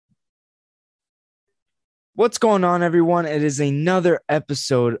What's going on, everyone? It is another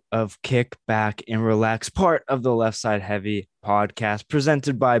episode of Kick Back and Relax, part of the Left Side Heavy podcast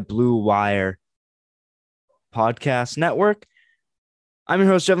presented by Blue Wire Podcast Network. I'm your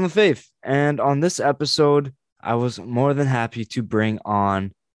host, Jevin LaFave, and on this episode, I was more than happy to bring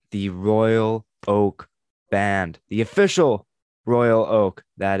on the Royal Oak Band, the official Royal Oak,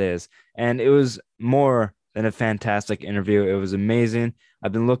 that is. And it was more than a fantastic interview. It was amazing.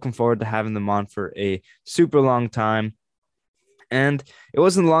 I've been looking forward to having them on for a super long time. And it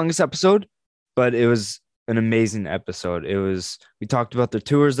wasn't the longest episode, but it was an amazing episode. We talked about the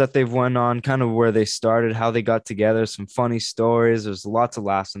tours that they've went on, kind of where they started, how they got together, some funny stories. There's lots of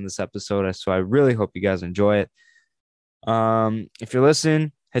laughs in this episode. So I really hope you guys enjoy it. If you're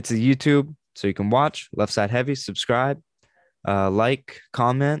listening, head to the YouTube so you can watch Left Side Heavy, subscribe, like,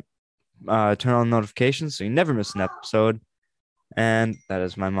 comment, turn on notifications so you never miss an episode. And that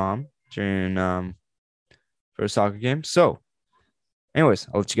is my mom during for a soccer game. So anyways,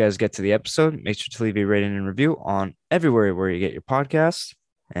 I'll let you guys get to the episode. Make sure to leave a rating and review on everywhere where you get your podcasts.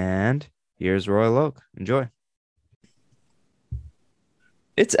 And here's Royal Oak. Enjoy.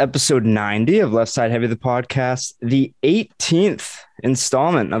 It's episode 90 of Left Side Heavy, the podcast, the 18th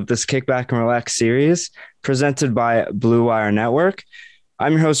installment of this Kickback and Relax series presented by Blue Wire Network.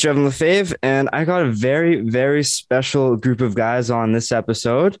 I'm your host, Jevin LaFave, and I got a very, very special group of guys on this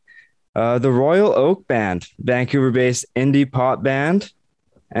episode. The Royal Oak Band, Vancouver-based indie pop band,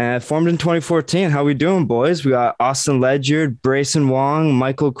 formed in 2014. How we doing, boys? We got Austin Ledyard, Brayson Wong,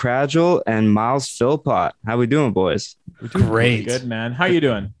 Michael Cradgel, and Miles Philpott. How we doing, boys? We're doing Great. good, man. How you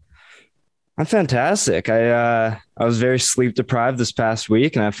doing? I'm fantastic. I was very sleep deprived this past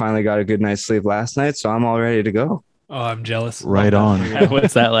week, and I finally got a good night's sleep last night, so I'm all ready to go. Oh, I'm jealous. Right on.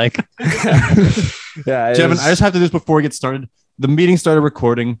 What's that like? Yeah, Jevin, I just have to do this before we get started. The meeting started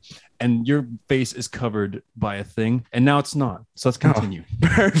recording, and your face is covered by a thing, and now it's not. So let's continue.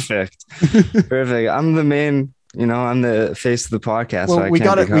 Perfect. I'm the main, I'm the face of the podcast. Well, so we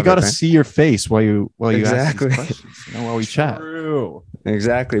gotta see your face while you Exactly. ask these questions, while we chat. True.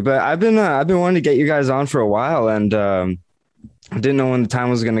 Exactly. But I've been wanting to get you guys on for a while, and I didn't know when the time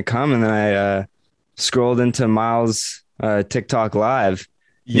was going to come, and then I scrolled into Miles' TikTok live.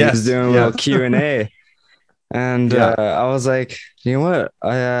 He was doing a little Q&A, and I was like, you know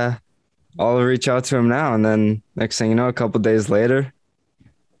what? I'll reach out to him now, and then next thing you know, a couple of days later,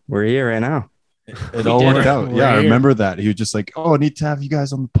 we're here right now. It all worked out. Yeah, I remember that. He was just like, "Oh, I need to have you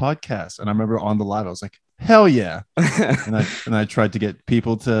guys on the podcast." And I remember on the live, I was like, "Hell yeah!" and I tried to get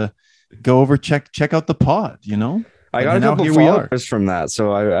people to go over check out the pod. I got a couple followers from that,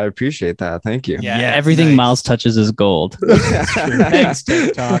 so I appreciate that. Thank you. Yeah, everything Miles touches is gold. Thanks,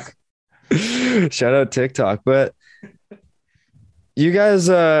 TikTok. Shout out TikTok. But you guys,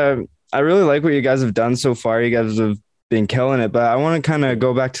 I really like what you guys have done so far. You guys have been killing it, but I want to kind of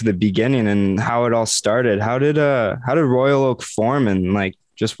go back to the beginning and how it all started. How did Royal Oak form, and like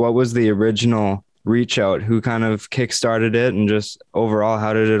just what was the original reach out? Who kind of kickstarted it, and just overall,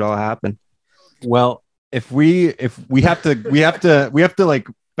 how did it all happen? Well, if we have to like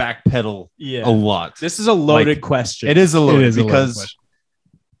backpedal a lot. This is a loaded question. It is a loaded question.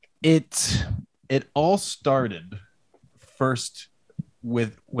 because it all started first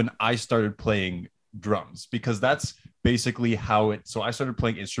with when I started playing drums, because that's basically how it. So I started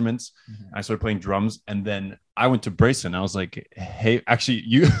playing instruments, I started playing drums, and then I went to Brayson. I was like, "Hey, actually,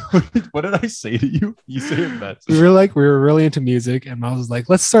 you, what did I say to you? You said it best." We were really into music, and Miles was like,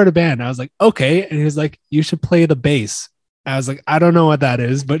 "Let's start a band." I was like, "Okay," and he was like, "You should play the bass." I was like, "I don't know what that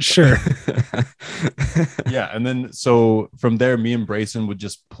is, but sure." Yeah, and then so from there, me and Brayson would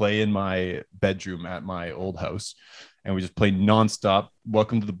just play in my bedroom at my old house. And we just played nonstop.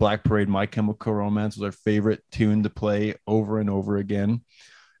 Welcome to the Black Parade, My Chemical Romance was our favorite tune to play over and over again.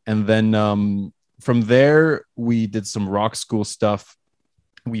 And then from there, we did some rock school stuff.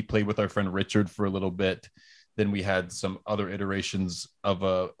 We played with our friend Richard for a little bit. Then we had some other iterations of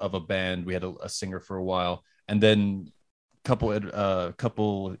a band. We had a singer for a while. And then a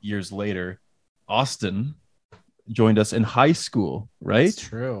couple years later, Austin joined us in high school, right? That's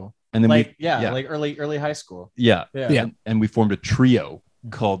true. And then like early high school. Yeah. And we formed a trio Mm-hmm.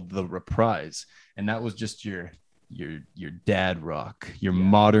 called the Reprise, and that was just your dad rock, your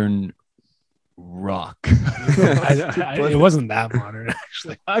modern rock. It wasn't that modern,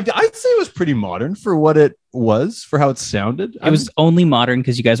 actually. I'd say it was pretty modern for what it was, for how it sounded. It was only modern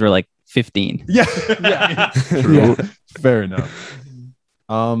because you guys were like 15. Yeah. True. Fair enough.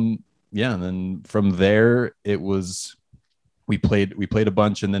 Yeah, and then from there it was we played a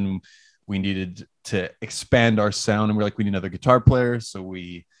bunch, and then we needed to expand our sound, and we're like, we need another guitar player, so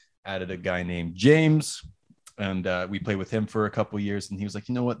we added a guy named James, and we played with him for a couple of years, and he was like,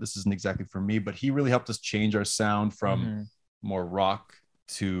 you know what, this isn't exactly for me, but he really helped us change our sound from more rock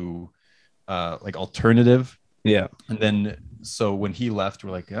to like alternative. Yeah. And then so when he left,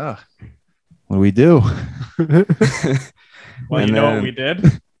 we're like, what do we do? Well, And you know then- what we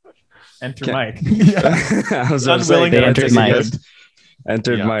did? Enter Mike. I was Unwilling They to entered participate. Mike.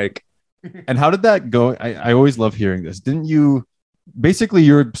 Entered Yeah. Mike. And how did that go? I always love hearing this. Didn't you? Basically,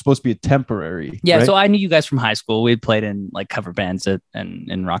 you're supposed to be a temporary. Yeah, right? so I knew you guys from high school. We played in like cover bands and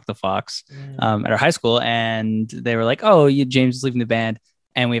in Rock the Fox at our high school, and they were like, "Oh, James is leaving the band,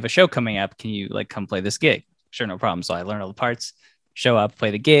 and we have a show coming up. Can you like come play this gig?" Sure, no problem. So I learned all the parts, show up, play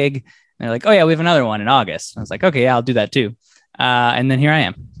the gig, and they're like, "Oh yeah, we have another one in August." I was like, "Okay, yeah, I'll do that too." And then here I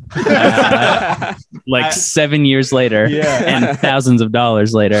am, like 7 years later, Yeah. and thousands of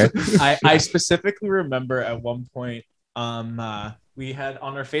dollars later. I specifically remember at one point, we had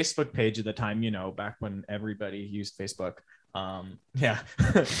on our Facebook page at the time, back when everybody used Facebook.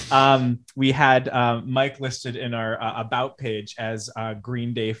 We had Mike listed in our about page as a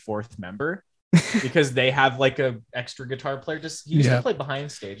Green Day fourth member because they have like a extra guitar player. He used to play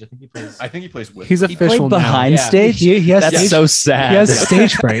behind stage. I think he plays. I think he plays with. He's them. He official played now. behind Yeah. stage. He has That's stage, so sad. he has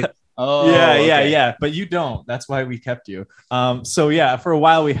stage fright. Oh, yeah, okay. but you don't. That's why we kept you. So yeah, for a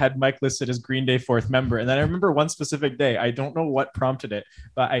while we had Mike listed as Green Day fourth member, and then I remember one specific day. I don't know what prompted it,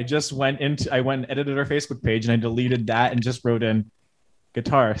 but I went and edited our Facebook page, and I deleted that and just wrote in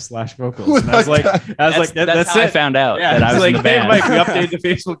guitar / vocals. And I was like, that's how I it. found out Yeah, that I was like, in the hey, band. Mike, we updated the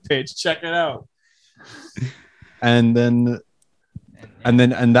Facebook page. Check it out. And that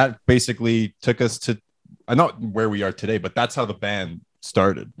basically took us to not where we are today, but that's how the band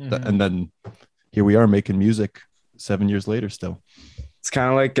started. Mhm. And then here we are making music 7 years later still. It's kind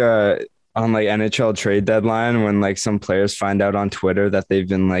of like on like NHL trade deadline when like some players find out on Twitter that they've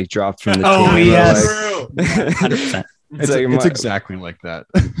been like dropped from the Oh, team. yes. Like, 100%. it's like It's exactly like that.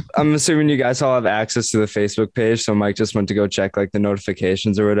 I'm assuming you guys all have access to the Facebook page. So Mike just went to go check like the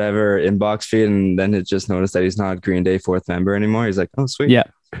notifications or whatever inbox feed, and then it just noticed that he's not Green Day fourth member anymore. He's like, oh sweet. Yeah.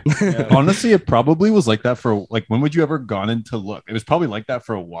 Honestly, it probably was like that for like, when would you ever gone in to look? It was probably like that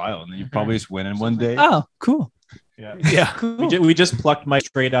for a while, and then you probably just went in one day. Oh, cool. Yeah. We just plucked Mike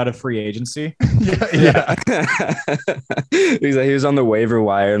straight out of free agency. yeah. He's like, he was on the waiver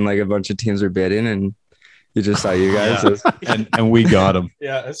wire and like a bunch of teams were bidding, and he just saw you guys. And we got him.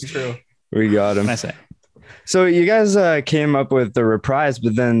 Yeah, that's true. We got him. What can I say? So you guys came up with the Reprise,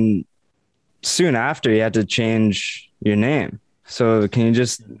 but then soon after you had to change your name. So can you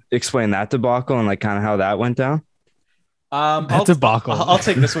just explain that debacle and like kind of how that went down? That's a debacle. I'll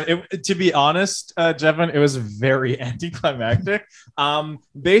take this one. To be honest, Jevin, it was very anticlimactic.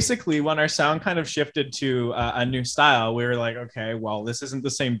 Basically, when our sound kind of shifted to a new style, we were like, okay, well, this isn't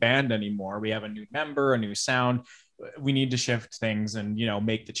the same band anymore. We have a new member, a new sound. We need to shift things and,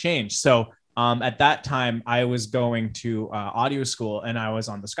 make the change. So at that time, I was going to audio school, and I was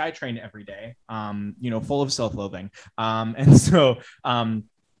on the SkyTrain every day, full of self-loathing. And so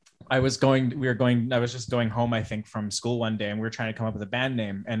I was just going home, I think, from school one day, and we were trying to come up with a band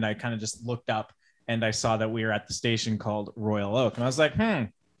name. And I kind of just looked up and I saw that we were at the station called Royal Oak. And I was like,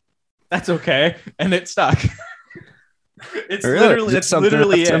 that's okay. And it stuck. It's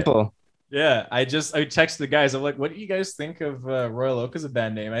literally it. simple. Yeah, I texted the guys. I'm like, what do you guys think of Royal Oak as a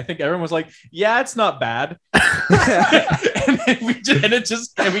band name? I think everyone was like, yeah, it's not bad. and we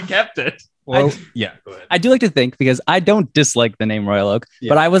kept it. Well, yeah. Go ahead. I do like to think, because I don't dislike the name Royal Oak, Yeah.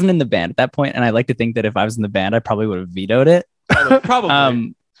 but I wasn't in the band at that point, and I like to think that if I was in the band, I probably would have vetoed it.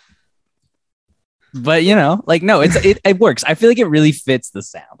 Probably. But no, it works. I feel like it really fits the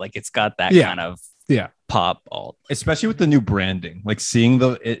sound. Like it's got that Yeah. kind of Yeah. pop alt. Especially with the new branding, like seeing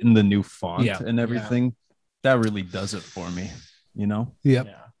it in the new font Yeah. and everything, that really does it for me, Yep. Yeah.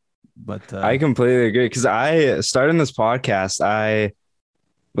 But I completely agree, because I starting this podcast, I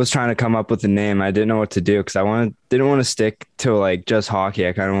was trying to come up with a name. I didn't know what to do because didn't want to stick to like just hockey.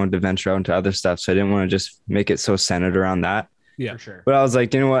 I kind of wanted to venture out into other stuff, so I didn't want to just make it so centered around that. Yeah. For sure. But I was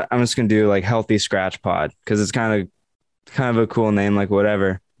like, you know what? I'm just gonna do like Healthy Scratch Pod because it's kind of a cool name, like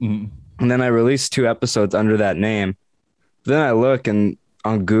whatever. Mhm. And then I released 2 episodes under that name. Then I look, and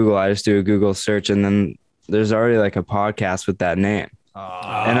on Google, I just do a Google search, and then there's already like a podcast with that name.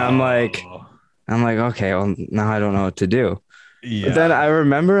 And I'm like, okay, well, now I don't know what to do. yeah. But then I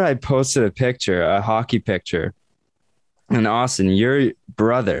remember I posted a picture, a hockey picture. And Austin, your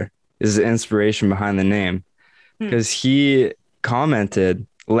brother is the inspiration behind the name, because he commented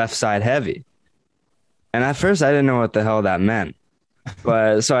left side heavy. And at first I didn't know what the hell that meant.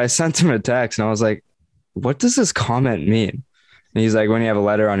 But so I sent him a text and I was like, what does this comment mean? And he's like, when you have a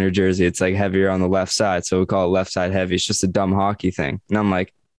letter on your jersey, it's like heavier on the left side. So we call it left side heavy. It's just a dumb hockey thing. And I'm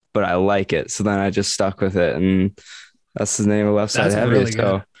like, but I like it. So then I just stuck with it. And that's the name of left side That's heavy. really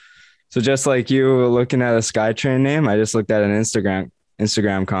So, good. so just like you looking at a SkyTrain name, I just looked at an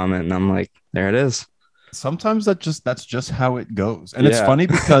Instagram comment and I'm like, there it is. Sometimes that's just how it goes. And it's Yeah. funny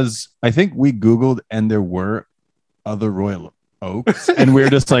because I think we Googled and there were other Royal Oaks, and we're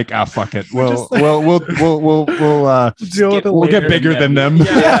just like, fuck it. Well, just like- we'll Deal with it we'll get later. bigger than them.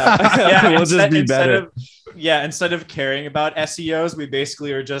 Yeah, We'll just be better. Instead of caring about SEOs, we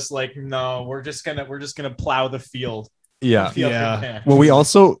basically are just like, no, we're just gonna plow the field. Yeah. Field Yeah. for fans. Well, we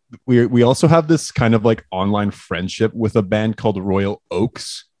also have this kind of like online friendship with a band called Royal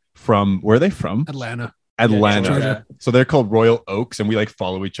Oaks from where are they from? Atlanta. Atlanta. Georgia. So they're called Royal Oaks, and we like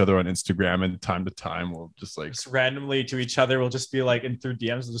follow each other on Instagram, and time to time we'll just like Just randomly to each other, we'll just be like, and through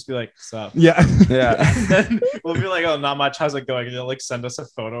DMs, we'll just be like, "Sup?" yeah. Yeah. And then we'll be like, "Oh, not much. How's it going?" And they'll like send us a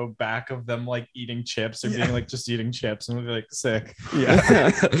photo back of them like eating chips or being like just eating chips, and we'll be like, "Sick."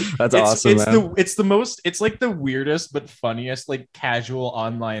 That's awesome, man. It's like the weirdest but funniest like casual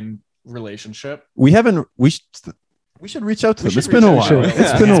online relationship. We should reach out to them. should It's been a reach while. out.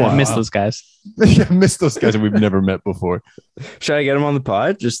 It's been a I while. miss those guys. I miss those guys that we've never met before. Should I get him on the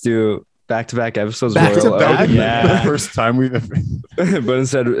pod? Just do back-to-back episodes. Back Royal to back? Oak? The first time we've ever. But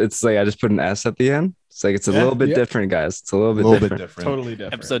instead, it's like I just put an S at the end. It's like it's a Yeah. little bit Yeah. different, guys. It's a little bit A little bit different. different. Totally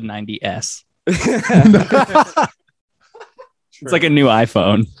different. Episode 90S. Yeah. It's like a new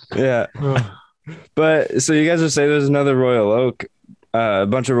iPhone. Yeah. But so you guys would say there's another Royal Oak, a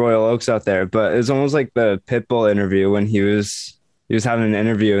bunch of Royal Oaks out there, but it's almost like the Pitbull interview when he was having an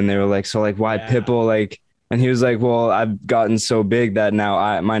interview and they were like, so like why Yeah. Pitbull? Like, and he was like, well, I've gotten so big that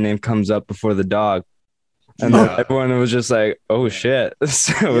now my name comes up before the dog. And then Yeah. everyone was just like, oh shit.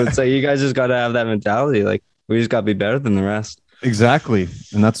 So it's like you guys just gotta have that mentality. Like we just gotta be better than the rest. Exactly,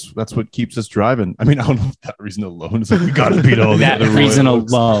 and that's what keeps us driving. I mean, I don't know if that reason alone is like we got to beat all the That other reason Royal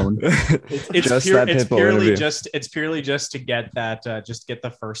Oaks. alone. It's Just that it's Pitbull purely interview. just to get that just get the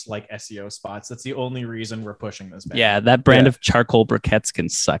first like SEO spots. That's the only reason we're pushing this band. Yeah, that brand Yeah. of charcoal briquettes can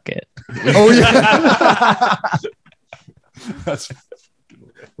suck it. Oh yeah, that's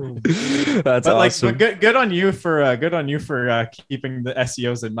That's but awesome. but good on you for keeping the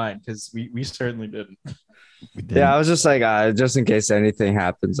SEOs in mind, because we certainly didn't. Yeah, I was just like, just in case anything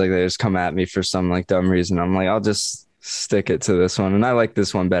happens, like they just come at me for some like dumb reason. I'm like, I'll just stick it to this one, and I like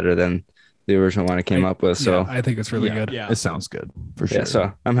this one better than the original one I came up with. So Yeah, I think it's really good. Yeah. It sounds good for sure. yeah,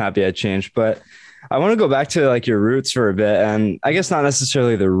 so I'm happy I changed. But I want to go back to like your roots for a bit, and I guess not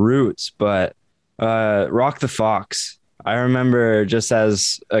necessarily the roots, but Rock the Fox. I remember just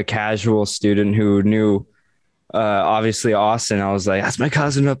as a casual student who knew obviously Austin, I was like, that's my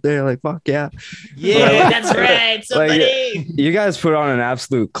cousin up there. Like, fuck yeah. Yeah, that's right. Somebody. You guys put on an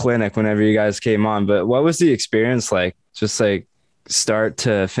absolute clinic whenever you guys came on, but what was the experience like? Just like start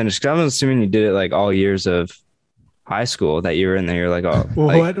to finish? 'Cause I'm assuming you did it like all years of high school that you were in there. You're like, oh,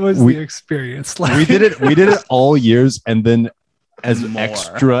 like, What was we- the experience like? we did it all years, and then as More.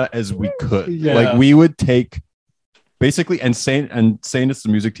 extra as we could. Yeah. Like we would take basically, and Saint as the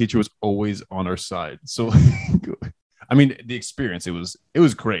music teacher was always on our side. So I mean, the experience, it was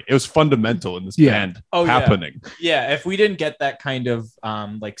great. It was fundamental in this Yeah. band Oh, yeah. happening. Yeah, if we didn't get that kind of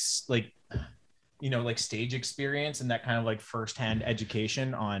like stage experience and that kind of like firsthand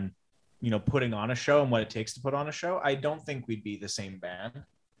education on putting on a show and what it takes to put on a show, I don't think we'd be the same band.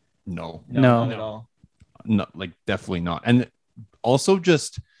 No, No. Not at all. not like definitely not. And also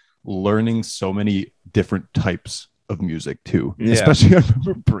just learning so many different types of music too. Yeah. Especially I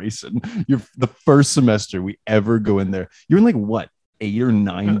remember Brayson. The first semester we ever go in there, you're in like what, 8 or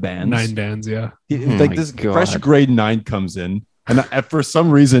 9 bands? 9 bands, yeah. He- Oh like my this God. fresh grade 9 comes in, and for some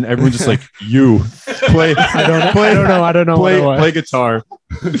reason everyone's just like, you play. I don't know what it was. Play guitar,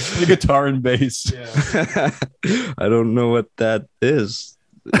 play guitar and bass. Yeah. I don't know what that is.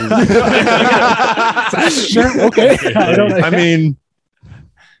 Sure, okay. I mean,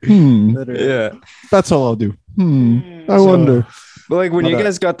 Yeah. that's all I'll do. I wonder. But like when But, you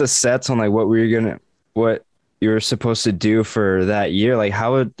guys got the sets on like what you were supposed to do for that year, like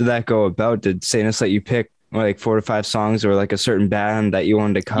how did that go about? Did Sanus let you pick like 4 to 5 songs or like a certain band that you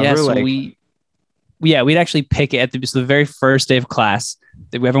wanted to cover? Yeah, so like we'd actually pick it at the very first day of class.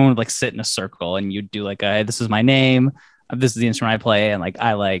 That everyone would like sit in a circle, and you'd do like, "Hey, this is my name, this is the instrument I play, and like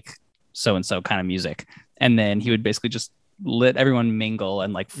I like so and so kind of music." And then he would basically just let everyone mingle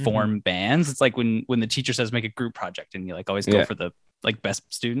and like form bands. It's like when the teacher says make a group project, and you like always go Yeah. for the like best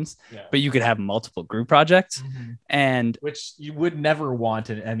students, Yeah. but you could have multiple group projects. And Which you would never want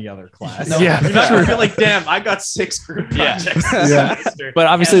in any other class. No, Yeah. You're not gonna feel like, damn, I got 6 group Yeah. projects this Yeah. semester. but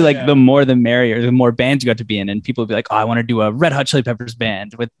obviously Yeah, like yeah. the more the merrier, the more bands you got to be in, and people would be like, oh, I want to do a Red Hot Chili Peppers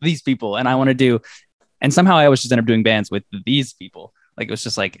band with these people, and I want to do, and somehow I always just end up doing bands with these people. Like it was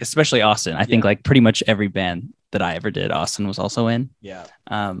just like, especially Austin, I think Yeah. like pretty much every band that I ever did, Austin was also in. Yeah.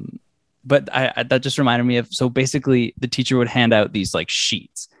 But I that just reminded me of, so basically the teacher would hand out these like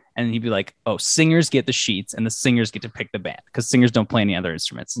sheets, and he'd be like, oh, singers get the sheets and the singers get to pick the band, because singers don't play any other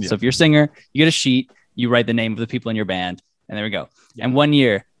instruments. Yeah. So if you're a singer, you get a sheet, you write the name of the people in your band, and there we go. Yeah. And one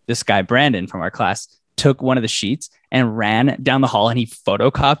year, this guy Brandon from our class took one of the sheets and ran down the hall, and he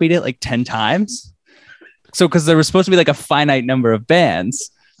photocopied it like 10 times. So because there was supposed to be like a finite number of bands.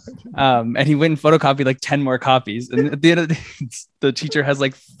 And he went and photocopied like 10 more copies, and at the end of the day, the teacher has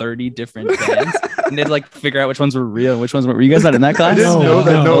like 30 different bands, and they'd like figure out which ones were real and which ones were you guys not in that class? I didn't No, know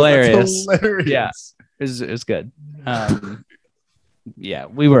that. no. No, Hilarious. That's hilarious. Yeah. It was good. Yeah,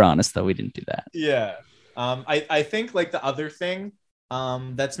 we were honest though, we didn't do that. Yeah. I think like the other thing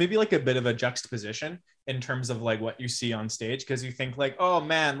that's maybe like a bit of a juxtaposition in terms of like what you see on stage, because you think like, oh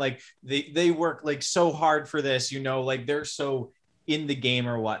man, like they work like so hard for this, you know, like they're so in the game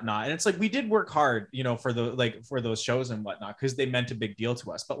or whatnot. And it's like, we did work hard, you know, for those shows and whatnot, because they meant a big deal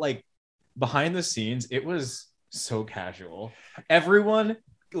to us. But like behind the scenes, it was so casual. Everyone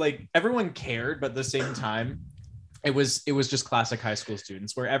cared, but at the same time, it was just classic high school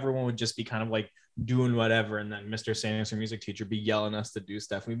students where everyone would just be kind of like doing whatever, and then Mr. Sanders, our music teacher, be yelling us to do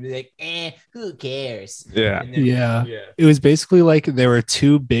stuff. We'd be like, who cares? Yeah. And then- Yeah. It was basically like there were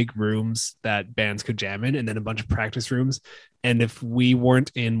 2 big rooms that bands could jam in, and then a bunch of practice rooms. And if we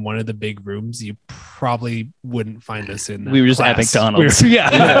weren't in one of the big rooms, you probably wouldn't find us in that We were just at class. McDonald's.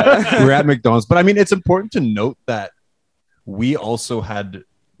 Yeah. We're at McDonald's, but I mean, it's important to note that we also had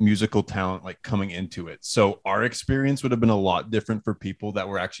musical talent like coming into it. So our experience would have been a lot different for people that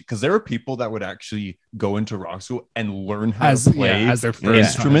were actually, because there were people that would actually go into rock school and learn how to play as their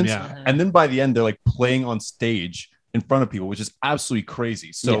first instruments. time, yeah. And then by the end, they're like playing on stage in front of people, which is absolutely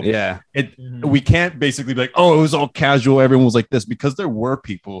crazy. So yeah. we can't basically be like, oh, it was all casual, everyone was like this, because there were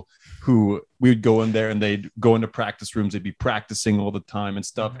people who we would go in there and they'd go into practice rooms, they'd be practicing all the time and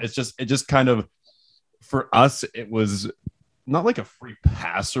stuff. It just kind of, for us, it was not like a free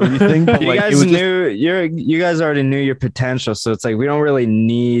pass or anything, but You like guys it was just, you guys already knew your potential, so it's like we don't really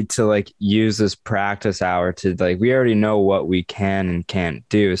need to like use this practice hour to like, we already know what we can and can't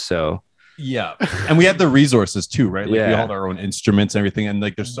do. So yeah. And we had the resources too, right? Like we Yeah. had our own instruments and everything. And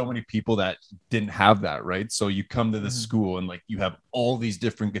like there's so many people that didn't have that, right? So you come to this school and like you have all these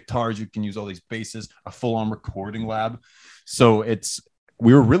different guitars, you can use all these basses, a full-on recording lab. So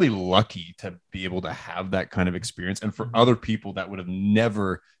we were really lucky to be able to have that kind of experience. And for other people that would have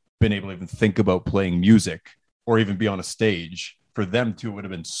never been able to even think about playing music or even be on a stage, for them too, it would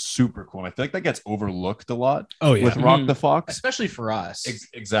have been super cool. And I feel like that gets overlooked a lot Oh yeah. with Rock the Fox. especially for us.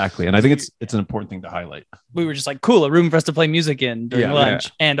 Exactly. And I think it's an important thing to highlight. We were just like, cool, a room for us to play music in during Yeah.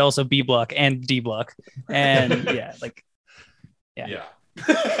 lunch, and also B block and D block. And yeah, like Yeah.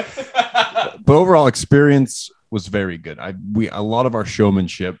 But overall experience was very good. A lot of our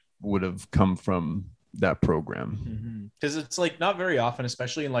showmanship would have come from that program. Because it's like not very often,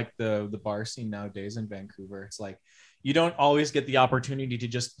 especially in like the bar scene nowadays in Vancouver, it's like you don't always get the opportunity to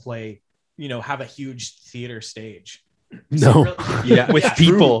just play, you know, have a huge theater stage. No. Yeah, with it's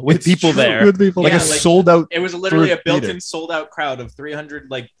people, true. with It's people true. there. With people. Like Yeah, a like- sold out. It was literally For a built-in theater. sold-out crowd of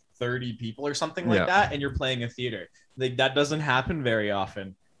 330 people or something like Yeah. that, and you're playing a theater. Like that doesn't happen very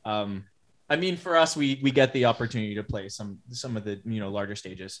often. I mean, for us, we get the opportunity to play some of the, you know, larger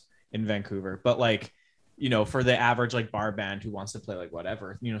stages in Vancouver, but like, you know, for the average like bar band who wants to play like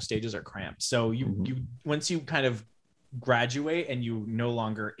whatever, you know, stages are cramped. So you once you kind of graduate and you no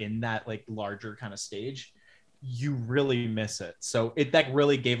longer in that like larger kind of stage, you really miss it. So that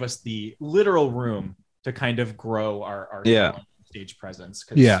really gave us the literal room to kind of grow our Yeah. stage presence.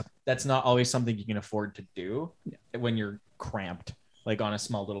 'Cause Yeah. that's not always something you can afford to do when you're cramped, like on a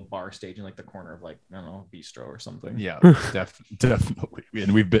small little bar stage in like the corner of like, I don't know, bistro or something. Yeah, definitely.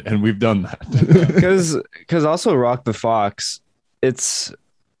 And we've done that. because also Rock the Fox, it's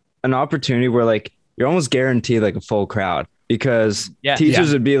an opportunity where like you're almost guaranteed like a full crowd, because Yeah.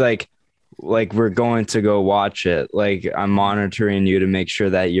 teachers would be like we're going to go watch it, like I'm monitoring you to make sure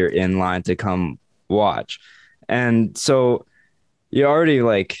that you're in line to come watch. And so you're already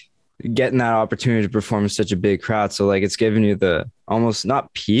like getting that opportunity to perform in such a big crowd, so like it's giving you the almost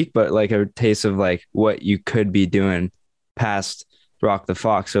not peak but like a taste of like what you could be doing past Rock the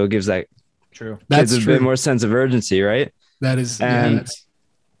Fox. So it gives that True. That's kids a true. bit more sense of urgency, right? That is, And- that's-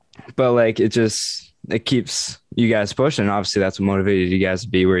 but like it keeps you guys pushing. Obviously, that's what motivated you guys to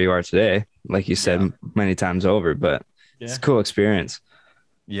be where you are today, like you said many times over. But it's a cool experience.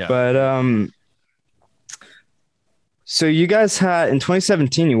 Yeah. But so you guys had in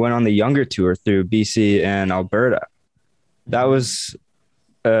 2017, you went on the younger tour through BC and Alberta. That was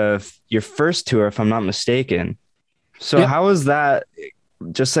your first tour, if I'm not mistaken. So Yep. how was that?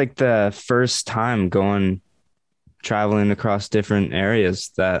 Just like the first time traveling across different areas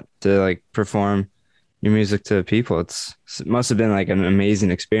to like perform your music to people. It must have been like an amazing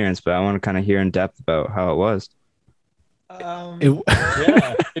experience, but I want to kind of hear in depth about how it was.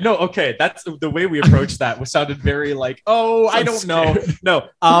 Yeah. No, okay. That's the way we approached that. We sounded very like, oh, I don't know. No.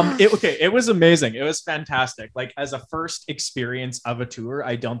 It was amazing. It was fantastic. Like as a first experience of a tour,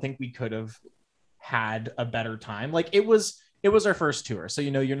 I don't think we could have had a better time. Like it was our first tour. So,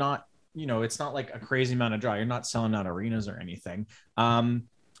 you're not, it's not like a crazy amount of draw. You're not selling out arenas or anything.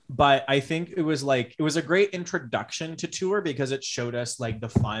 But I think it was a great introduction to tour because it showed us like the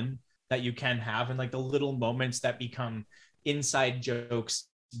fun that you can have and like the little moments that become inside jokes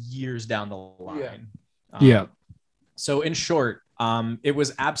years down the line. Yeah. So in short, it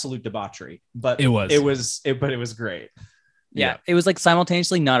was absolute debauchery, but It was great. Yeah, it was like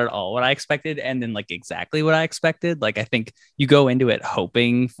simultaneously not at all what I expected and then like exactly what I expected. Like I think you go into it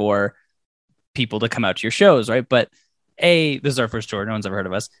hoping for people to come out to your shows, right? But A, this is our first tour, no one's ever heard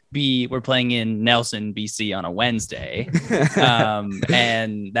of us. B, we're playing in Nelson, BC on a Wednesday.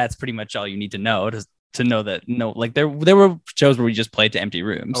 And that's pretty much all you need to know to know that there were shows where we just played to empty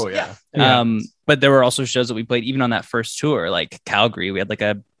rooms. Oh yeah. But there were also shows that we played even on that first tour, like Calgary, we had like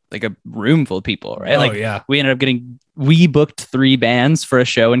a room full of people, right? We ended up we booked 3 bands for a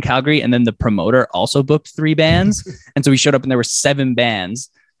show in Calgary, and then the promoter also booked 3 bands. And so we showed up and there were 7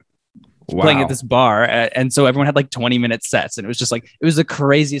 bands playing at this bar. And so everyone had like 20-minute sets, and it was just like, it was the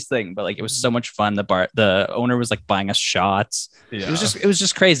craziest thing, but like, it was so much fun. The owner was like buying us shots. Yeah. It was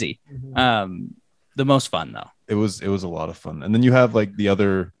just crazy. The most fun though. It was a lot of fun. And then you have like the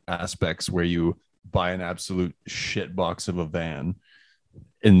other aspects where you buy an absolute shit box of a van,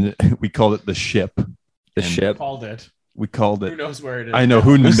 and we called it the ship. The ship. We called it. Who knows where it is? I know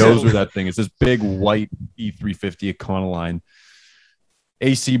who knows where that thing is. This big white E350 Econoline.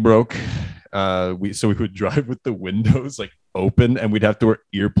 AC broke. We would drive with the windows like open, and we'd have to wear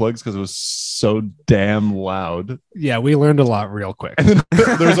earplugs because it was so damn loud. Yeah, we learned a lot real quick. And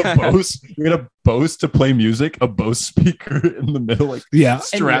then there's a Bose. We had a Bose to play music, a Bose speaker in the middle, like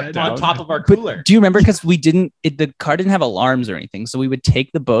strapped on down. top of our cooler. Do you remember? Because the car didn't have alarms or anything. So we would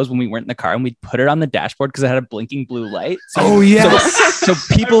take the Bose when we weren't in the car and we'd put it on the dashboard because it had a blinking blue light. So, so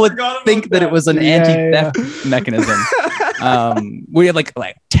people would think that it was an anti-theft mechanism. We had like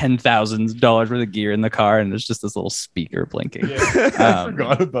 $10,000 worth of gear in the car, and there's just this little speaker blinking. I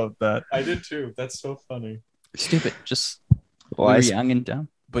forgot about that. I did too. That's so funny. Stupid. Just Well, we I were young and dumb.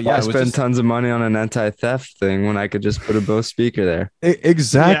 But Why yeah, it was spend just, tons of money on an anti-theft thing when I could just put a Bose speaker there?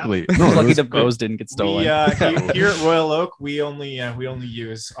 exactly. No, it Lucky was the Bose didn't get stolen. Here at Royal Oak, we only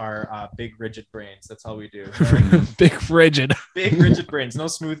use our big rigid brains. That's all we do. Big rigid. Big rigid brains. No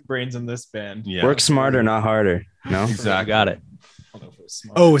smooth brains in this band. Yeah, Work smarter, not harder. No. exactly. Got it. I don't know if it was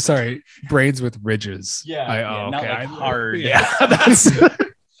smart. Oh, sorry. Brains with ridges. Yeah, not like hard. Yeah, that's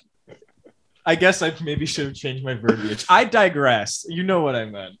I guess I maybe should have changed my verbiage. I digress. You know what I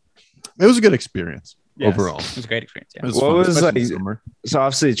meant. It was a good experience Yes. overall. It was a great experience. Yeah. It What fun, was, especially in like- summer. So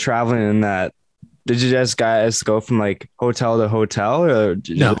obviously traveling in that, did you guys go from like hotel to hotel, or did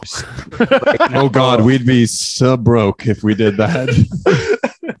you No. just, Oh God, we'd be so broke if we did that.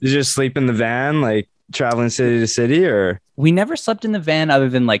 did you just sleep in the van, like traveling city to city, or We never slept in the van other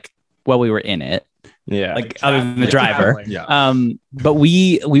than like while we were in it, yeah? like other than the driver. traveling. Yeah. But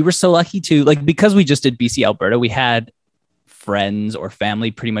we were so lucky to like, because we just did BC Alberta, we had friends or family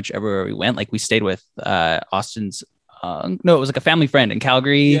pretty much everywhere we went. Like we stayed with Austin's no, it was like a family friend in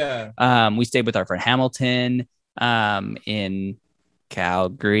Calgary. Yeah. We stayed with our friend Hamilton in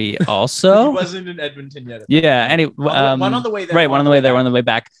Calgary He also. wasn't in Edmonton yet. Yeah. Anyway, One on the way there. right, one on the way there, one on the way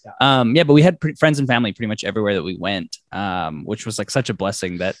back. Yeah. Yeah, but we had friends and family pretty much everywhere that we went, which was like such a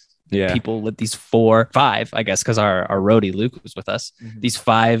blessing that Yeah. people with these 5, I guess, because our roadie Luke was with us. Mhm. These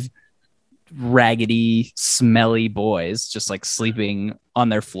 5 raggedy, smelly boys just like sleeping on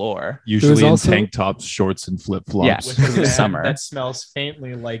their floor. Usually in also- tank tops, shorts, and flip flops. Yeah. With Because a it was band summer. That smells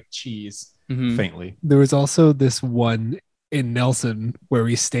faintly like cheese. Mhm. Faintly. There was also this one in Nelson where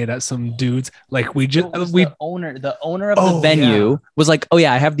we stayed at some dudes. Like we just What was we the owner of Oh, the venue yeah. was like, oh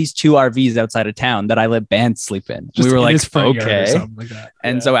yeah, I have these 2 RVs outside of town that I let bands sleep in. just We were in like, his front yard or okay. something like that.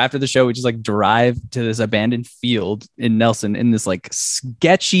 And so after the show, we just like drive to this abandoned field in Nelson in this like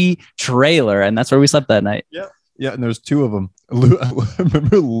sketchy trailer, and that's where we slept that night. Yeah, and there's 2 of them. I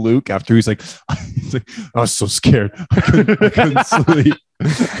remember Luke after he's like, I was so scared. I couldn't sleep.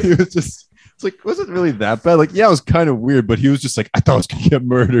 He was just, it's like, was it really that bad? Like, yeah, it was kind of weird, but he was just like, I thought I was gonna get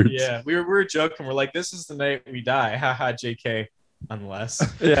murdered. Yeah, we were joking. We're like, this is the night we die. Haha, JK.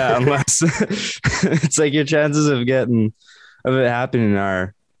 Unless. Yeah, unless it's like your chances of it happening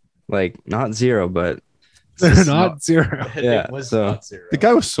are like not zero, but They're not zero. Yeah, It was so- not zero. The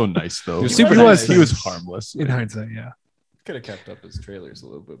guy was so nice though. He was super nice. He was harmless. In hindsight, yeah. Could have kept up his trailers a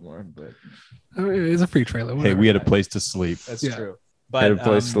little bit more, but I mean, it's a free trailer. Hey, whatever. we had a place to sleep. that's Yeah. true. had a But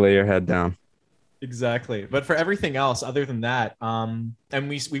place to lay your head down. exactly. But for everything else, other than that, and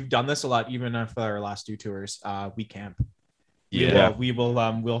we've done this a lot, even for our last 2 tours. We camp.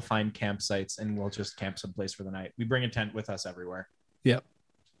 We'll find campsites and we'll just camp someplace for the night. We bring a tent with us everywhere.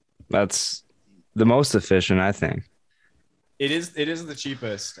 That's the most efficient, I think. It is the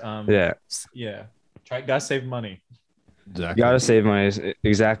cheapest. Yeah, Yeah. Gotta save money. Exactly. gotta save money.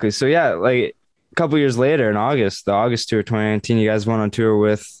 Exactly. So yeah, like a couple years later in August, the August tour 2019, you guys went on tour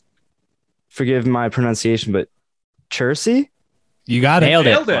with, forgive my pronunciation, but Chersey? You got it. Nailed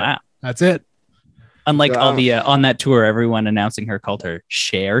Nailed it. it. Wow. That's it. Unlike all Wow. the on that tour, everyone announcing her called her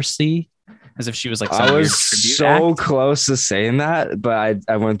Cher-C, as if she was like some I weird was tribute so act. close to saying that, but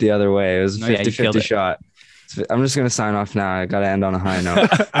I went the other way. It was a Oh, yeah, you 50-50 killed it. shot. I'm just gonna sign off now. I gotta end on a high note.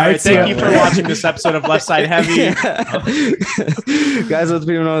 All right. Thank you for watching this episode of Left Side Heavy. Guys, let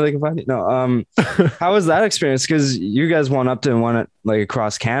people know they can find you. No, how was that experience? Because you guys went up to and went like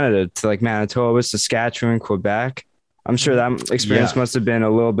across Canada to like Manitoba, Saskatchewan, Quebec. I'm sure that experience Yeah. must have been a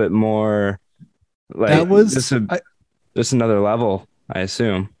little bit more like That was- just another level, I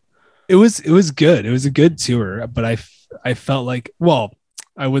assume. It was good. It was a good tour, but I felt like, well,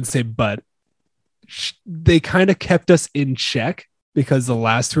 I wouldn't say but they kind of kept us in check because the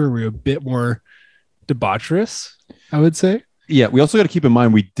last tour we were a bit more debaucherous, I would say. Yeah, we also got to keep in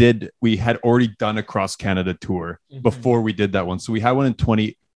mind we had already done a cross Canada tour Mhm. before we did that one. So we had one in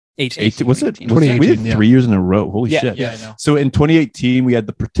 2018. Was it? 2018, We did yeah. 3 years in a row. Holy shit. Yeah, I know. So in 2018, we had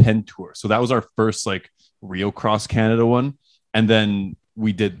the Pretend tour. So that was our first like real cross Canada one. And then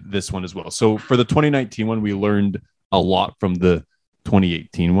we did this one as well. So for the 2019 one, we learned a lot from the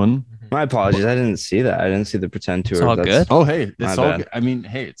 2018 one. My apologies. I didn't see that. I didn't see the pretend tour. It's all That's- good. Oh, hey, My it's all bad. good. I mean,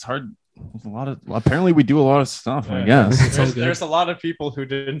 hey, it's hard. There's a lot of, apparently we do a lot of stuff, I Yeah. guess. It's all good. There's a lot of people who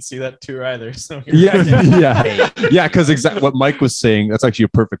didn't see that tour either. So Yeah, yeah, because exactly what Mike was saying. That's actually a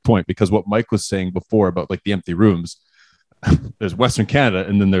perfect point because what Mike was saying before about like the empty rooms. There's Western Canada,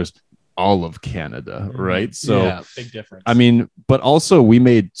 and then there's all of Canada, right? So, Yeah. big difference. I mean, but also we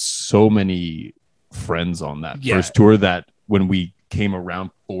made so many friends on that Yeah. first tour that when we came around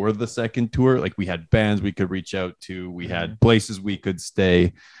for the second tour, like we had bands we could reach out to, we had places we could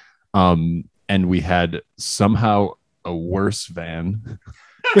stay, and we had somehow a worse van.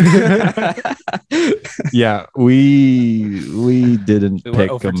 Yeah, we didn't We were pick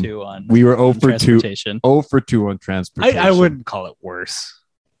 0 for them. 2 on We were 0 on for 2. transportation. 0 for 2 on transportation. I wouldn't call it worse,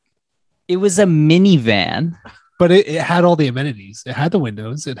 It was a minivan. but it had all the amenities. It had the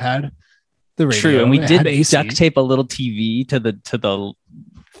windows. It had the radio. True, and we it did had AC. duct tape a little TV to the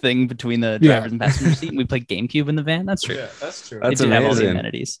thing between the Yeah. driver's and passenger seat. And we played GameCube in the van. That's true. yeah, that's true. That's it did have all the amazing.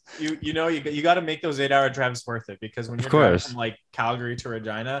 amenities. You know you got to make those 8-hour drives worth it because when Of you're driving course. from like Calgary to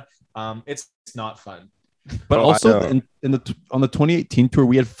Regina, it's not fun. But Oh, I also know. on the 2018 tour,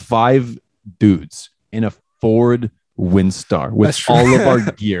 we had 5 dudes in a Ford Windstar with That's true. all of our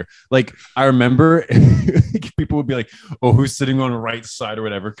gear. Like I remember people would be like, "Oh, who's sitting on the right side or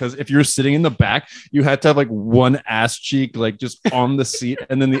whatever?" Because if you're sitting in the back, you had to have like one ass cheek like just on the seat,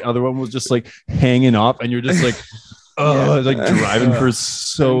 and then the other one was just like hanging off, and you're just like, oh, like driving for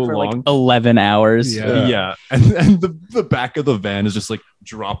so For long. like 11 hours. Yeah. Yeah. And the back of the van is just like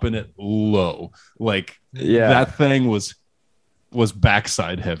dropping it low. Like Yeah. that thing was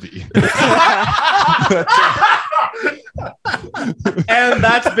backside heavy. And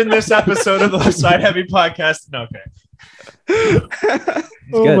that's been this episode of the Left Side Heavy podcast. No, okay.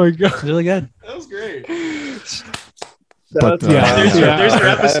 Oh good. my god! It's really good. That was great. But, Yeah, there's your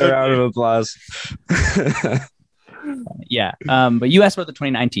episode. A round of applause. Yeah. But you asked about the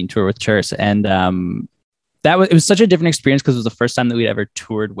 2019 tour with Church, and it was such a different experience because it was the first time that we'd ever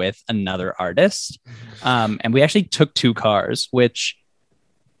toured with another artist. And we actually took 2 cars, which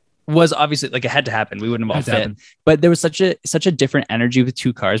was obviously like it had to happen. We wouldn't have all Had to fit, happen. but there was such a different energy with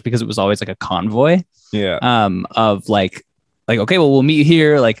two cars because it was always like a convoy Yeah. of like okay, well we'll meet you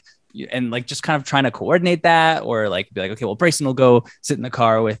here, like, and like just kind of trying to coordinate that, or like be like, okay, well Brayson will go sit in the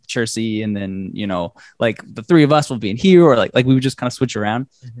car with Chersey, and then like the three of us will be in here, or like we would just kind of switch around,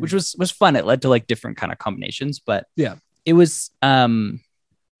 which was fun. It led to like different kind of combinations, but Yeah. it was a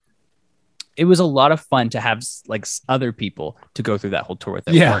lot of fun to have like other people to go through that whole tour with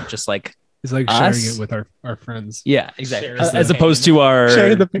that Yeah. weren't just like It's like sharing Us? it with our friends. yeah, exactly, Share as the opposed pain. to our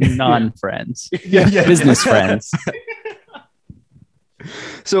Share the pain. non-friends, Yeah, yeah. business friends.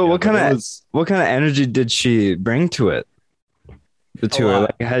 So Yeah, what but kind it of was- what kind of energy did she bring to it? The tour,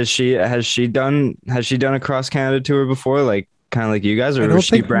 lot. like has she done a cross Canada tour before, like kind of like you guys, I or don't was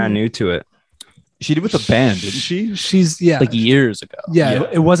she think brand we- new to it? She did with the band, didn't she? She's Like years ago. yeah.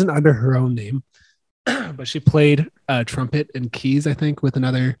 It wasn't under her own name, but she played trumpet and keys, I think, with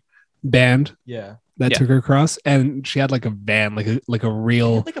another band Yeah. that Yeah. took her across, and she had like a van, like a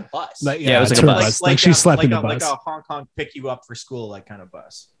real, Like a bus. Yeah, it was like tour a bus. bus. Like she slept in the like bus. a Hong Kong pick you up for school like kind of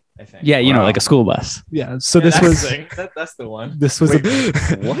bus, I think. Yeah, Wow. like a school bus. Yeah. So Yeah, this that's was the thing. That's the one. this was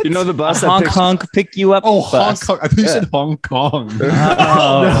What? You know the A bus that Hong picks- Kong pick you up. Oh, Hong bus. Kong. I thought you Yeah. said Hong Kong.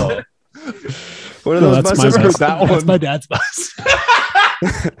 Oh. What are No, those that's my buses? bus. that That's one. my dad's bus.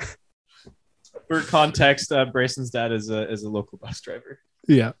 For context, Brayson's dad is a local bus driver.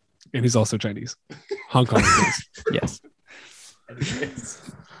 Yeah, and he's also Chinese, Hong Kong. Yes. Anyways.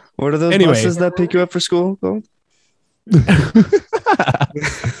 What are those Anyway. buses that pick you up for school called?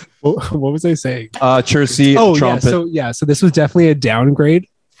 What was I saying? Chersey, Oh trumpet. So this was definitely a downgrade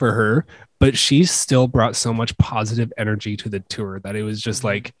for her, but she still brought so much positive energy to the tour that it was just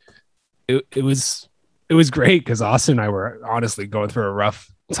like it was great, because Austin and I were honestly going through a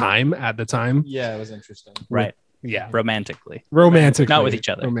rough time at the time. Yeah, it was interesting. Right. Yeah, Romantically. romantically, Not with each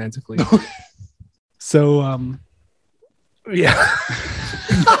other. romantically. So yeah.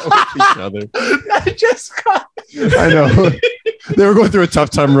 each other. I just got. I know. They were going through a tough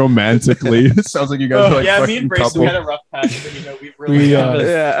time romantically. It sounds like you guys are like yeah, me fucking and Brayson couple. had a rough patch, but we've really. We,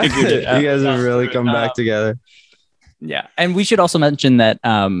 Yeah, figured it out. you guys have really Through it. come back together. Yeah. And we should also mention that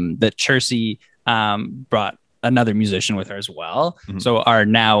that Chersey brought another musician with her as well. Mhm. So our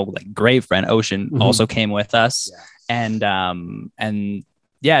now like great friend Ocean Mhm. also came with us. And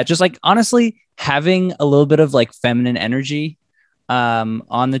yeah, just like honestly having a little bit of like feminine energy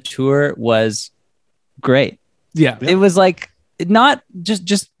on the tour was great. Yeah. It was like not just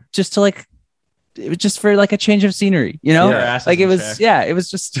to like, it was just for like a change of scenery, Yeah. like it was, it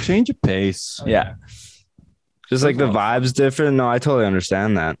was just, Change of pace. yeah. Just like the vibe's different. No, I totally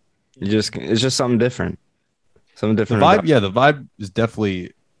understand that. It's just something different. Something The different. vibe, about- yeah, the vibe is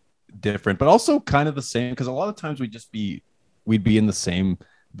definitely different, but also kind of the same, because a lot of times we'd be in the same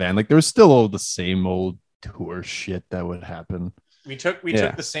van. Like there was still all the same old tour shit that would happen. We took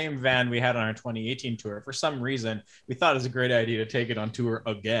the same van we had on our 2018 tour. For some reason, we thought it was a great idea to take it on tour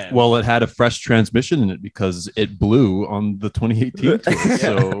again. Well, it had a fresh transmission in it because it blew on the 2018 tour.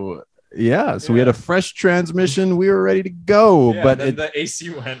 So so we had a fresh transmission. We were ready to go, yeah, but then the AC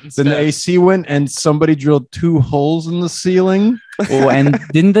went. then the AC went and somebody drilled 2 holes in the ceiling. Oh, and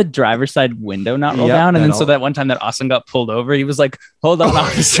didn't the driver's side window not roll Yep, down? And then so that that one time that Austin got pulled over, he was like, "Hold on,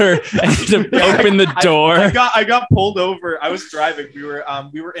 officer," I need to open the door. I got pulled over. I was driving. We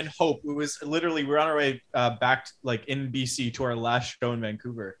were in Hope. We were on our way back like in BC to our last show in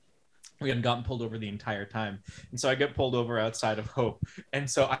Vancouver. We hadn't gotten pulled over the entire time, and so I get pulled over outside of Hope, and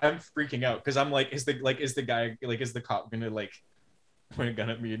so I'm freaking out because I'm like, is the cop gonna like point a gun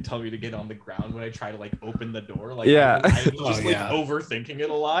at me and tell me to get on the ground when I try to like open the door? Like, Yeah. I'm just Oh, yeah. overthinking it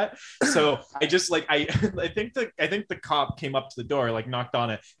a lot. So I just like I think the cop came up to the door, like knocked on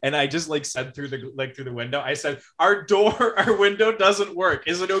it, and I just like said through the window, I said, our window doesn't work.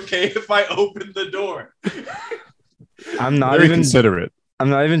 Is it okay if I open the door? I'm not Very even considerate. I'm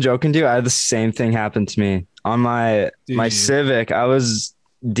not even joking to you. I had the same thing happen to me on my Did my you? Civic. I was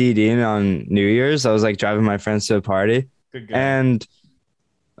DDing on New Year's. I was like driving my friends to a party, Good guy. and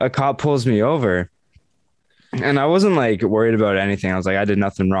a cop pulls me over. And I wasn't like worried about anything. I was like, I did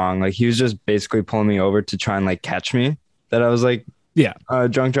nothing wrong. Like he was just basically pulling me over to try and like catch me that I was like,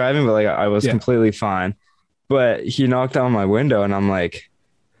 drunk driving, but like I was completely fine. But he knocked on my window, and I'm like,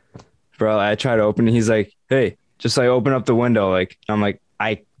 bro, I tried to open it. He's like, hey, just like open up the window. Like, I'm like,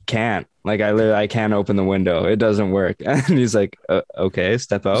 I can't. Like I can't open the window. It doesn't work. And he's like, okay,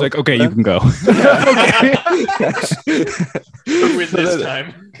 step out. He's like, okay, you can go. With this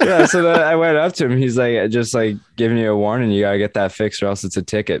time. Yeah, so then I went up to him. He's like, just like giving you a warning. You gotta get that fixed, or else it's a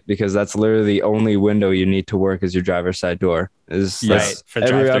ticket, because that's literally the only window you need to work is your driver's side door. Is Right, for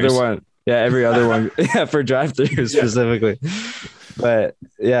every drive-thrus. other one? Yeah, every other one. Yeah, for drive-through specifically. But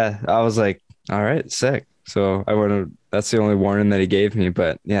yeah, I was like, all right, sick. So I went. That's the only warning that he gave me.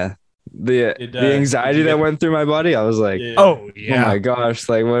 But yeah, the anxiety did you that get- went through my body, I was like, Yeah. Oh oh my gosh,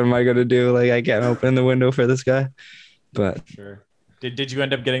 like what am I gonna do? Like I can't open the window for this guy. But Sure. Did you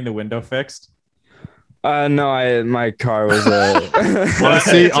end up getting the window fixed? no, my car was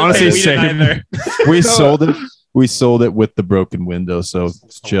Honestly, It's okay, we didn't same. either. We sold it. We sold it with the broken window, so it's A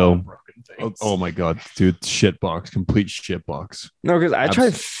lot chill. of broken things. Oh my god, dude, shitbox, complete shitbox. No, because I tried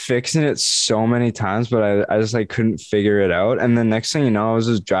Abs- fixing it so many times, but I just like couldn't figure it out. And the next thing you know, I was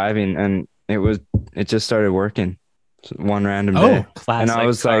just driving and it just started working one random day. Classic I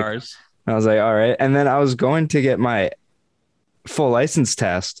was like- cars. I was like, all right. And then I was going to get my full license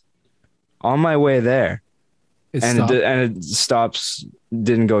test on my way there. And it stops,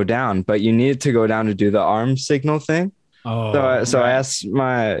 didn't go down, but you needed to go down to do the arm signal thing. So I asked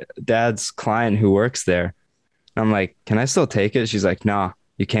my dad's client who works there. I'm like, can I still take it? She's like, nah,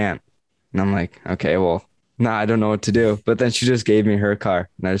 you can't. And I'm like, okay, well, nah, I don't know what to do. But then she just gave me her car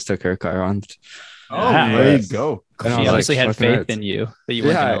and I just took her car on. Oh, Yeah. there you go. And I She was obviously like, had fucking faith nuts. in you that you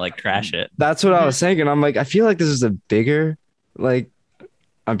weren't Yeah. gonna like crash it. That's what I was thinking. I'm like, I feel like this is a bigger, like,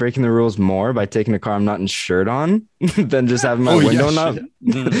 I'm breaking the rules more by taking a car I'm not insured on than just having my Oh, yeah, window not.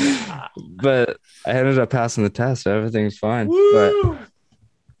 Mm. But I ended up passing the test. So everything's fine. Woo!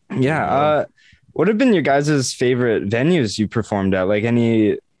 But yeah. What have been your guys' favorite venues you performed at? Like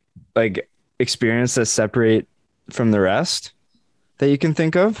any like experience that separate from the rest that you can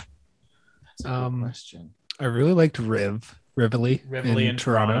think of? That's a good question. I really liked Rivoli Rivoli in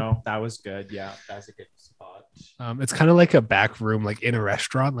Toronto. That was good. Yeah, that's a good spot. It's kind of like a back room, like in a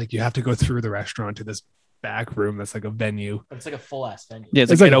restaurant. Like you have to go through the restaurant to this back room that's like a venue. It's like a full ass venue. Yeah,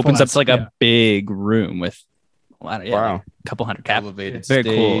 it's It's like like it a opens full up to like ass- a big room with a lot of Wow. like a couple hundred cap. Elevated Very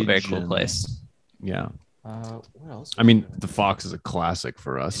cool, stage very cool and- place. Yeah. What else? I mean, the Fox is a classic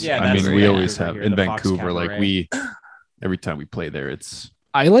for us. Yeah, I that's mean, the we one always over have here, in the Fox Vancouver, like Cabaret. every time we play there, it's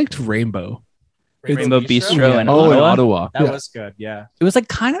I liked Rainbow. Rainbow Bistro in in Ottawa. Ottawa. That Yeah. was good. Yeah. It was like it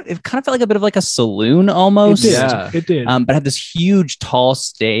kind of felt like a bit of like a saloon almost. It did. Yeah. It did. But had this huge tall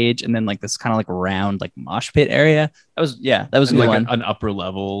stage and then like this kind of like round like mosh pit area. That was a And good like one. an upper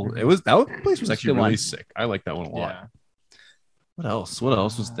level. It was that place was actually Good really one. sick. I like that one a lot. Yeah. What else? What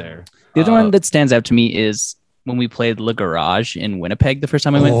else was there? The other one that stands out to me is when we played Le Garage in Winnipeg the first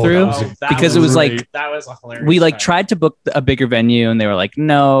time we went through. that Because it was great. like- that was a hilarious. We like time. tried to book a bigger venue and they were like,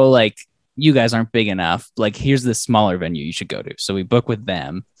 no, like you guys aren't big enough. Like here's this smaller venue you should go to. So we booked with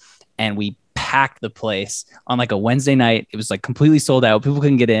them and we packed the place on like a Wednesday night. It was like completely sold out. People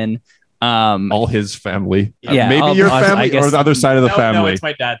couldn't get in. All his family. Yeah, Maybe all- your I family guess- or the other side of the No, family. it's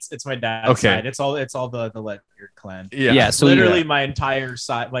my dad's. It's my dad's Okay. side. It's all the Ledyard clan. Yeah, so we- Literally, my entire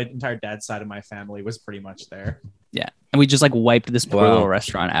dad's side of my family was pretty much there. And we just like wiped this poor Wow. little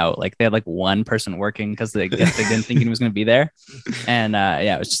restaurant out. Like they had like one person working because they didn't think he was going to be there. And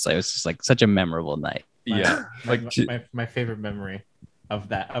it was just like such a memorable night. Yeah. Like Like my favorite memory of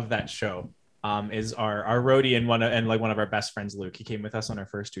that show is our roadie and one of our best friends, Luke. He came with us on our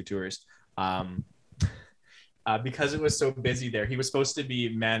first two tours. Because it was so busy there, he was supposed to be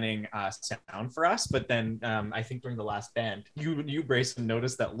manning sound for us, but then I think during the last band, you Brayson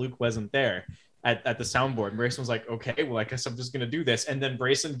noticed that Luke wasn't there at the soundboard. And Brayson was like, okay, well, I guess I'm just gonna do this. And then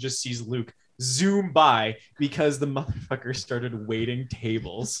Brayson just sees Luke zoom by because the motherfucker started waiting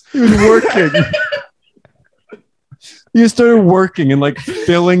tables. he was working. He started working and like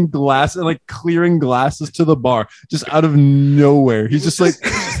filling glass and like clearing glasses to the bar just out of nowhere. He's just like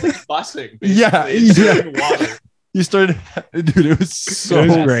bussing. Yeah, basically, yeah. doing water. you started, dude. It was so it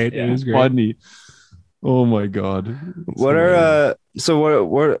was great. yeah. It was great. funny. Oh my god. What are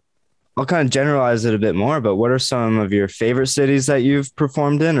what I'll kind of generalize it a bit more, but what are some of your favorite cities that you've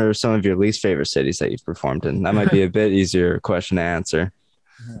performed in, or some of your least favorite cities that you've performed in? That might be a bit easier question to answer.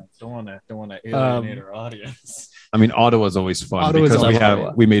 Don't want to alienate our audience. I mean, Ottawa's always fun Ottawa's because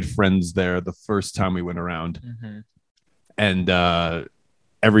always we made friends there the first time we went around, and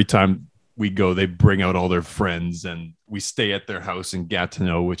every time we go, they bring out all their friends, and we stay at their house in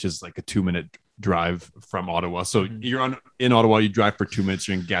Gatineau, which is like a 2-minute drive from Ottawa. So you're in Ottawa, you drive for 2 minutes,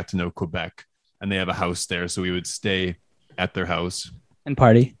 you're in Gatineau, Quebec, and they have a house there. So we would stay at their house And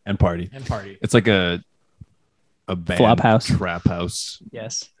party. and party. And party. It's like a a band Flophouse. trap house.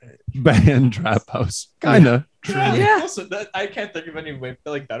 Yes. Band trap house. Kinda. Yeah. Also, I can't think of any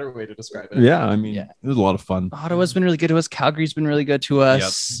better way to describe it. Yeah, I mean, Yeah. it was a lot of fun. Ottawa's been really good to us. Calgary's been really good to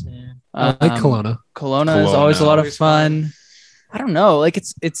us. Mhm. I like Kelowna. Kelowna is always a lot of Always fun. fun. I don't know. Like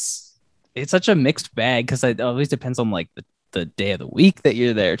it's such a mixed bag because it always depends on like the day of the week that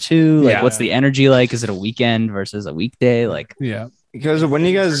you're there too. Like Yeah. what's the energy like? Is it a weekend versus a weekday? Like Yeah. Because when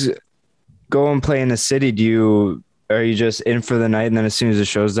you guys go and play in the city, are you just in for the night and then as soon as the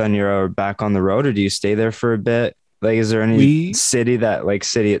show's done, you're back on the road, or do you stay there for a bit? Like, is there any city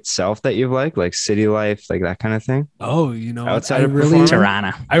itself that you've like city life, like that kind of thing? Oh, you know, Outside I of really, performing?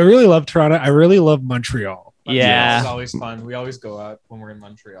 Tirana. I really love Toronto. I really love Montreal. Yeah. It's always fun. We always go out when we're in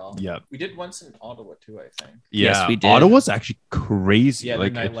Montreal. Yeah. We did once in Ottawa too, I think. Yeah. Yes, we did. Ottawa's actually crazy. Yeah,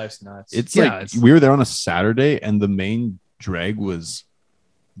 like the nightlife's nuts. it's Yeah, like it's- we were there on a Saturday and the main drag was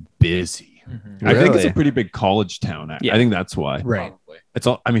busy. Mhm. I think it's Really? a pretty big college town. Yeah. I think that's why. Right. Probably. It's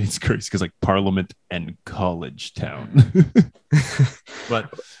all. I mean, it's crazy because like Parliament and college town.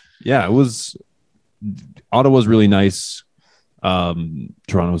 But yeah, it was. Ottawa's really nice.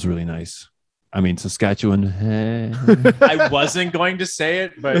 Toronto's really nice. I mean, Saskatchewan, I wasn't going to say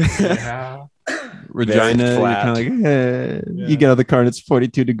it, but yeah. Regina, you're flat. kind of like, Yeah. you get out of the car and it's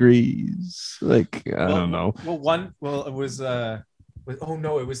 42 degrees. Like, I don't know. It was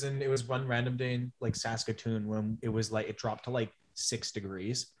it was one random day in like Saskatoon when it was like it dropped to like 6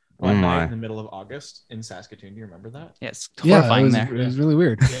 degrees one Oh night my. in the middle of August in Saskatoon. Do you remember that? Yeah, it's Yeah, horrifying it there. was really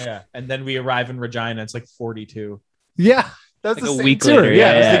weird. Yeah. And then we arrive in Regina, it's like 42. Yeah. That's Like the a same week tour. later,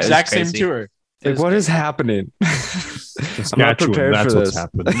 Yeah, yeah, it's the it was exact same crazy. tour. Like, what is happening? I'm not Saskatchewan, prepared that's for what's this.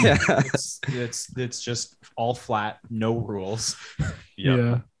 happening. Yeah. It's just all flat, no rules.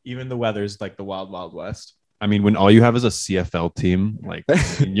 Yeah. Even the weather's like the wild, wild west. I mean, when all you have is a CFL team, like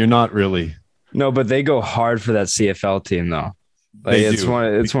you're not really. No, but they go hard for that CFL team though. Like They it's do.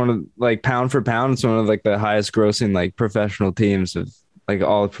 one of like pound for pound, it's one of like the highest grossing like professional teams of like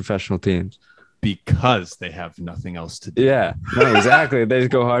all professional teams. Because they have nothing else to do. Yeah, no, exactly. They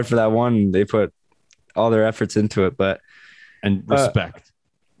just go hard for that one. They put all their efforts into it, but And respect.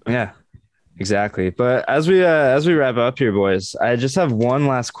 yeah, exactly. But as we wrap up here, boys, I just have one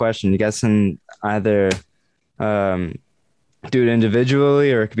last question. You guys can either do it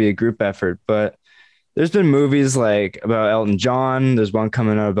individually or it could be a group effort. But there's been movies like about Elton John. There's one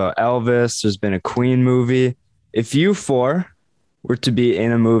coming out about Elvis. There's been a Queen movie. If you four were to be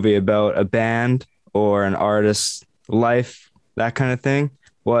in a movie about a band or an artist's life, that kind of thing,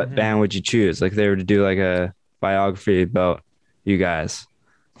 what Mhm. band would you choose? Like if they were to do like a biography about you guys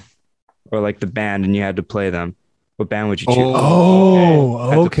or like the band and you had to play them, what band would you choose?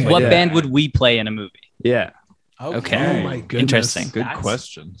 Oh, okay. What Yeah. band would we play in a movie? Yeah. Okay. Oh my goodness. Interesting. Good That's-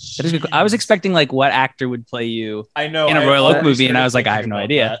 question. That is good. I was expecting like what actor would play you I know in a I Royal Oak always movie, and I started was like, I have thinking no about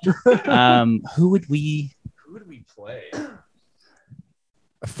idea. that. Who would we? Who would we play?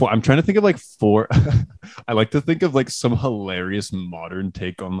 I'm trying to think of like four. I like to think of like some hilarious modern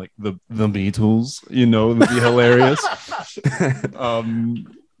take on like the Beatles. You know, would be hilarious.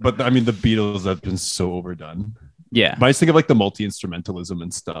 But I mean, the Beatles have been so overdone. Yeah. But I just think of like the multi-instrumentalism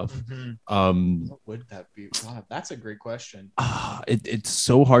and stuff. Mhm. What would that be? God, that's a great question. It's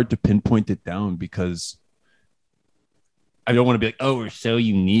so hard to pinpoint it down because I don't want to be like, oh, we're so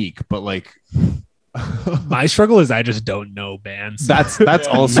unique, but like My struggle is I just don't know bands. that's Yeah.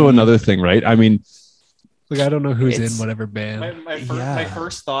 also another thing, right? I mean, Like I don't know who's It's- in whatever band. My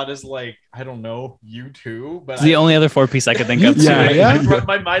first thought is like, I don't know, you too, but It's the only other four piece I could think of. Yeah, too. yeah.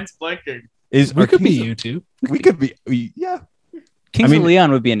 My mind's blanking. We could be you two. We could be. Yeah. Kings I mean- of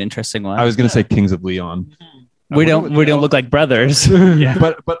Leon would be an interesting one. I was gonna say Kings of Leon. we don't look like brothers. Yeah.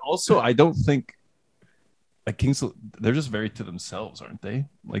 But also I don't think like Kings of, they're just very to themselves, aren't they?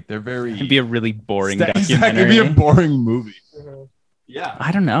 Like they're very It'd be a really boring That could documentary. be a boring movie. Yeah.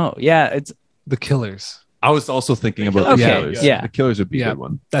 I don't know. Yeah, it's The Killers. I was also thinking about Okay, the Killers. yeah. The Killers would be Yeah. a good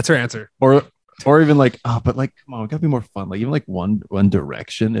one. That's her answer. Or even like, but like, come on, we gotta be more fun. Like even like One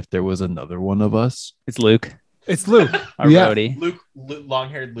Direction, if there was another one of us, it's Luke, It's Luke. our Yeah. roadie. Luke,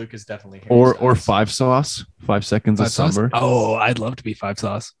 long-haired Luke is definitely Harry or Styles. Five Sauce, 5 Seconds Five of Sauce? Summer, Oh, I'd love to be Five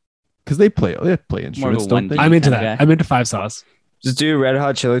Sauce. because they play instruments, don't they? one-beat. I'm into kinda that. guy. I'm into Five Sauce. Just do Red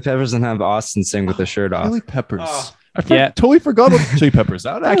Hot Chili Peppers and have Austin sing with the shirt off. Chili Peppers. Oh. Yeah. Totally forgot about the Chili Peppers.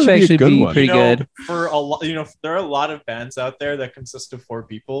 That would That would actually be a actually good be one. pretty good. For a lot, there are a lot of bands out there that consist of 4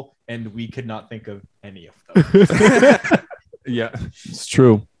 people, and we could not think of any of them. Yeah, it's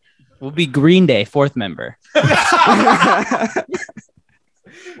true. We'll be Green Day, 4th member.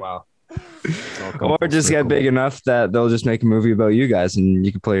 Wow. Or just get big enough that they'll just make a movie about you guys and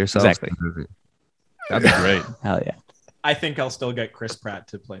you can play yourself Exactly. in the movie. That'd be great. Hell yeah. I think I'll still get Chris Pratt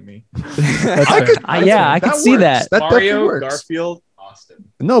to play me. That's fair. I could see works. that. That definitely Mario, works. Garfield, Austin.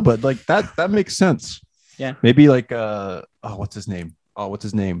 No, but like that makes sense. Yeah. Maybe like what's his name?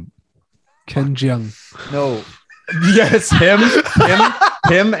 Ken Jeong. No. Yes,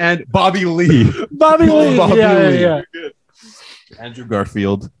 him and Bobby Lee. Bobby Lee. Bobby Lee. yeah. Andrew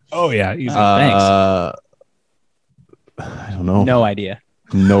Garfield. Oh yeah, easy. I don't know. No idea.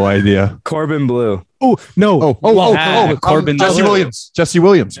 No idea. Corbin Blue. oh no. Corbin Jesse Blue. Williams. Jesse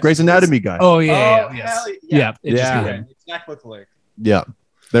Williams. Grey's Anatomy guy. Oh yeah. hell Yes. yeah. Yeah. It just Yeah. be Okay, him. exact lookalike. Yeah.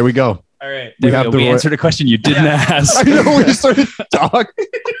 There we go. All right. We There have we go. the We Roy- answered a question you didn't ask. I know we started talking.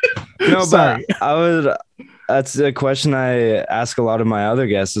 No, Sorry. but that's a question I ask a lot of my other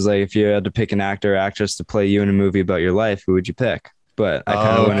guests is like, if you had to pick an actor or actress to play you in a movie about your life, who would you pick? But I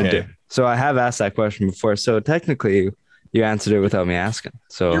kind of want to Okay. do. So I have asked that question before. So technically you answered it without me asking.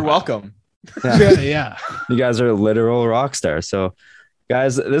 So You're welcome. yeah, Yeah. you guys are literal rock stars. So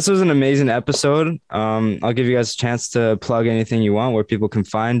guys, this was an amazing episode. I'll give you guys a chance to plug anything you want, where people can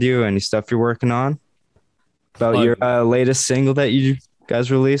find you, any stuff you're working on. About Plug. your latest single that you guys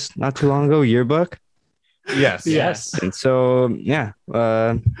released not too long ago, Yearbook. Yes. Yes. And so, yeah,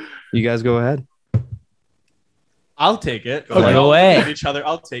 you guys go ahead. I'll take it. Okay. We all Away. look at each other.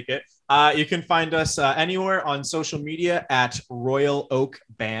 I'll take it. You can find us anywhere on social media at Royal Oak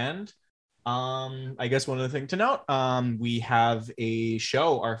Band. I guess one other thing to note, we have a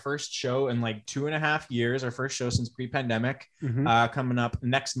show, our first show in like 2.5 years, our first show since pre-pandemic, coming up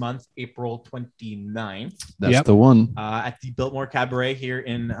next month, April 29th, That's Yep. the one. at the Biltmore Cabaret here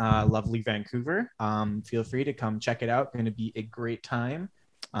in lovely Vancouver. Feel free to come check it out. Going to be a great time.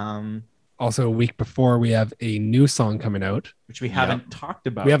 Also, a week before, we have a new song coming out. Which we haven't talked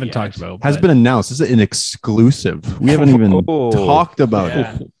about. We haven't yet. talked about. Has but- been announced. This is an exclusive. We haven't even Oh. talked about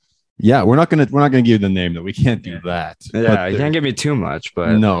Yeah. it. Yeah, we're not gonna give you the name though. We can't do that. Yeah, But you there- can't give me too much,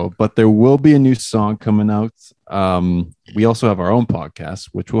 but no, but there will be a new song coming out. We also have our own podcast,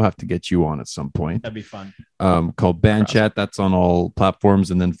 which we'll have to get you on at some point. That'd be fun. Called Band Chat. That's on all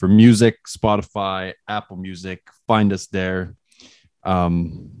platforms, and then for music, Spotify, Apple Music. Find us there.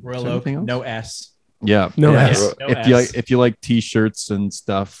 Royal Oak, anything else? no S. Yeah, No yeah. S. No If you like t-shirts and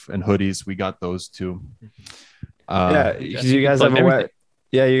stuff and hoodies, we got those too. yeah, 'cause you guys have a everything.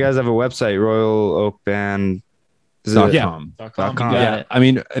 you guys have a website, Royal Oak Band. Is .com. it- Yeah. .com. .com. You got Yeah, it. I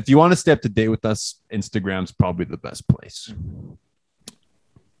mean, if you want to stay up to date with us, Instagram's probably the best place.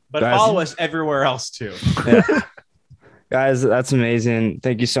 But Guys- follow us everywhere else too. Guys, that's amazing.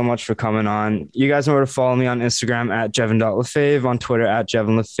 Thank you so much for coming on. You guys know where to follow me on Instagram at Jevin.Lefave, on Twitter at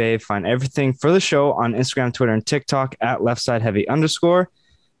JevinLefave. Find everything for the show on Instagram, Twitter, and TikTok at LeftSideHeavy_.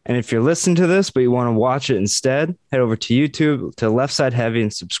 And if you're listening to this, but you want to watch it instead, head over to YouTube to Left Side Heavy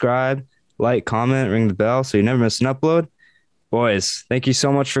and subscribe, like, comment, ring the bell so you never miss an upload. Boys, thank you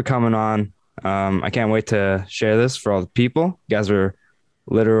so much for coming on. I can't wait to share this for all the people. You guys are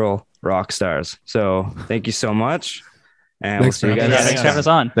literal rock stars. So thank you so much. And Thanks we'll see you for guys Yeah, having next thanks for having time. us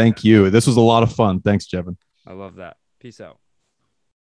on. Thank you. This was a lot of fun. Thanks, Jevin. I love that. Peace out.